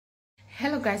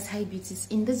Hello guys, hi beauties.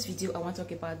 In this video I want to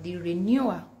talk about the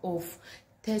renewal of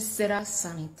Tessera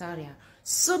Sanitaria.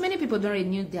 So many people don't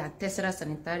renew their Tessera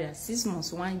Sanitaria 6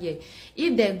 months, 1 year.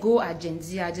 If they go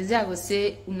agenzia will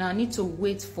say now need to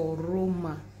wait for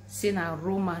Roma. Say now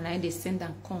Roma and they send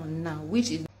and come now,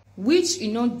 which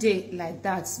you know day like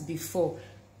that before.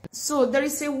 So there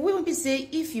is a way we say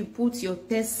if you put your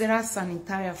Tessera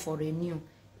Sanitaria for renew,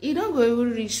 it don't go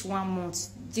even reach 1 month.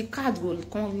 The card will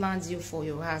come land you for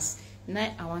your house.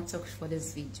 Now I want to talk for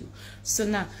this video. So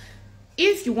now,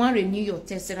 if you want to renew your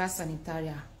Tessera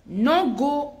Sanitaria, no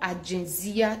go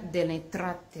agenzia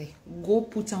dell'entrate. Go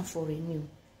put them for renew.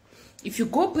 If you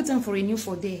go put them for renew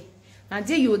for there, and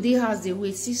there your day has the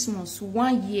wait 6 months,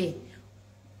 1 year.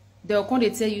 They'll come to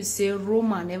tell you say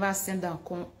Roma never send them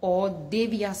come or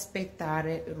devi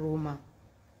aspettare Roma.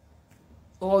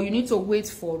 Or you need to wait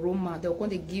for Roma. They're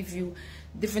going to give you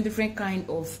different kind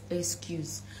of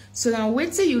excuse. So now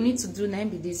wait till you need to do now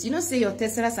be this. You know, say your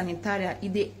Tessera Sanitaria,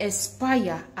 it they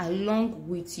expire along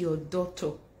with your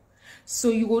daughter. So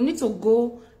you will need to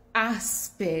go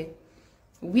ask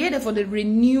where for the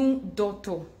renew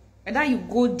daughter. Either you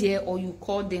go there or you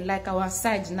call them, like our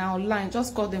side now online.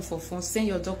 Just call them for phone, send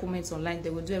your documents online.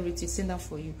 They will do everything, send them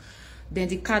for you. Then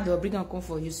the card will bring and come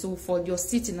for you. So for your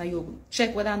city now, you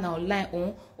check whether now online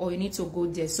on or you need to go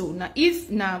there. So now if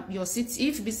now your city,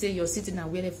 if we say your city now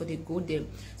where for they go there,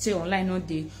 say online or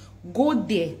they go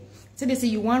there. So they say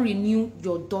you want to renew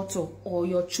your daughter or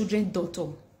your children's daughter.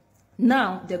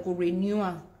 Now they go renew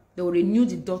her. They will renew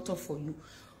the daughter for you.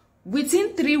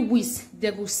 Within 3 weeks,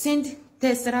 they will send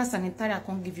Tessera Sanitaria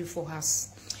can give you for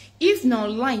us. If now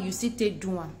online you see take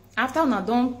do one. After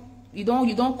now you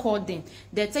don't call them.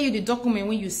 They tell you the document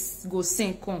when you go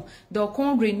send come. They'll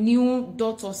come renew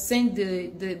daughter, send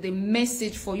the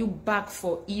message for you back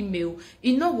for email.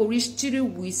 It not go reach 3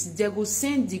 weeks. They go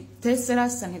send the Tessera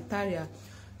Sanitaria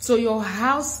to your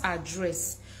house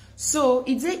address. So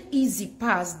it's an easy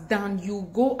pass than you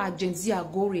go agenzia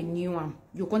go renew them.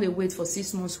 You're gonna wait for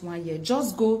 6 months, 1 year.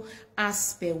 Just go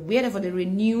ask wherever the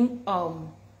renew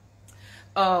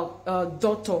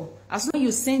daughter. As long as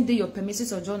you send your permissive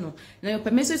sojourner, now your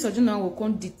permissive sojourner will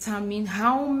come determine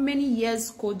how many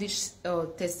years codish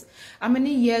test, how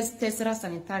many years Tessera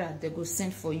Sanitaria they go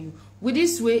send for you. With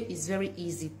this way, it's very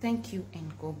easy. Thank you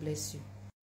and God bless you.